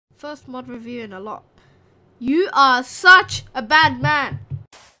First mod review in a lot. You are such a bad man.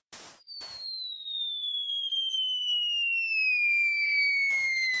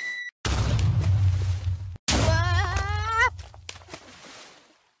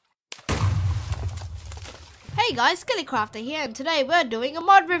 Hey guys, Skellycrafter here, and today we're doing a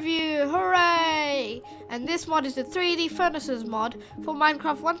mod review. Hooray! And this mod is the 3D Furnaces mod for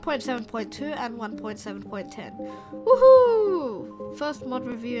Minecraft 1.7.2 and 1.7.10. Woohoo! First mod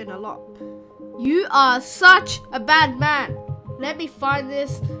review in a lot. You are such a bad man. Let me find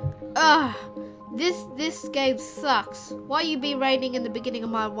this. This game sucks. Why you be raining in the beginning of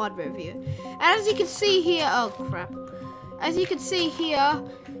my mod review? And as you can see here, oh crap. As you can see here,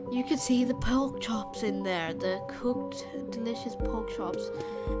 you can see the pork chops in there, the cooked, delicious pork chops,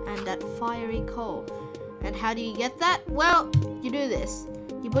 and that fiery coal. And how do you get that? Well, you do this.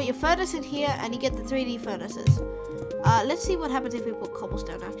 You put your furnace in here, and you get the 3D furnaces. Let's see what happens if we put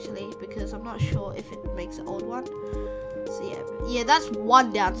cobblestone, actually, because I'm not sure if it makes an old one. So yeah, that's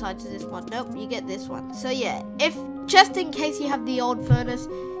one downside to this mod. Nope, you get this one. So yeah, if just in case you have the old furnace,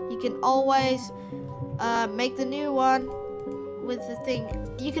 you can always make the new one with the thing.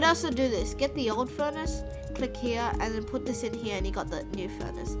 You can also do this, get the old furnace, click here, and then put this in here, and you got the new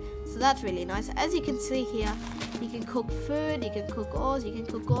furnace. So that's really nice. As you can see here, you can cook food, you can cook ores, you can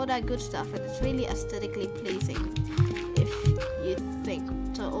cook all that good stuff, and it's really aesthetically pleasing if you think.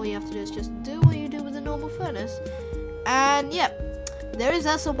 So all you have to do is just do what you do with a normal furnace. And yeah, there is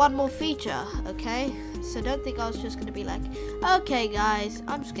also one more feature, okay? So don't think I was just gonna be like, okay guys,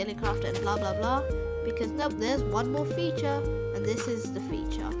 I'm Skellycrafter and blah blah blah, because nope, there's one more feature. And this is the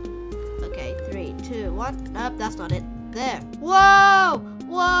feature. Okay, 3, 2, 1. Nope, that's not it. There. Whoa!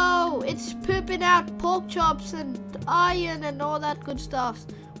 Whoa! It's pooping out pork chops and iron and all that good stuff.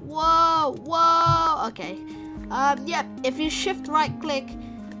 Whoa! Whoa! Okay. Yeah, if you shift right click,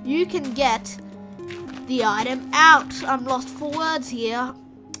 you can get the item out. I'm lost for words here.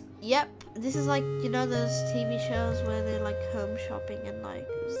 Yep. This is like, you know, those TV shows where they're like home shopping and like,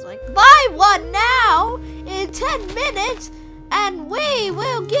 it's like, buy one now in 10 minutes. And we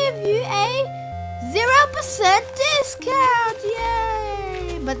will give you a 0% discount,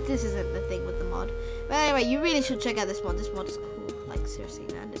 yay! But this isn't the thing with the mod. But anyway, you really should check out this mod. This mod is cool, like seriously,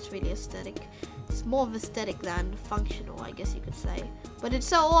 man. It's really aesthetic. It's more of aesthetic than functional, I guess you could say. But it's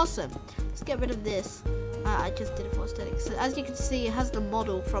so awesome. Let's get rid of this. I just did it for aesthetic. So as you can see, it has the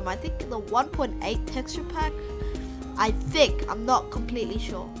model from, I think, the 1.8 texture pack. I think, I'm not completely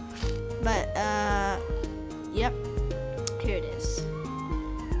sure. But, yep. Here it is.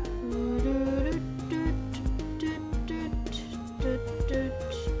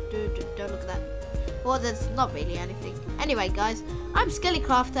 Don't look at that. Well, that's not really anything. Anyway, guys, I'm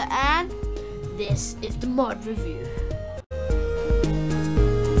Skellycrafter, and this is the mod review.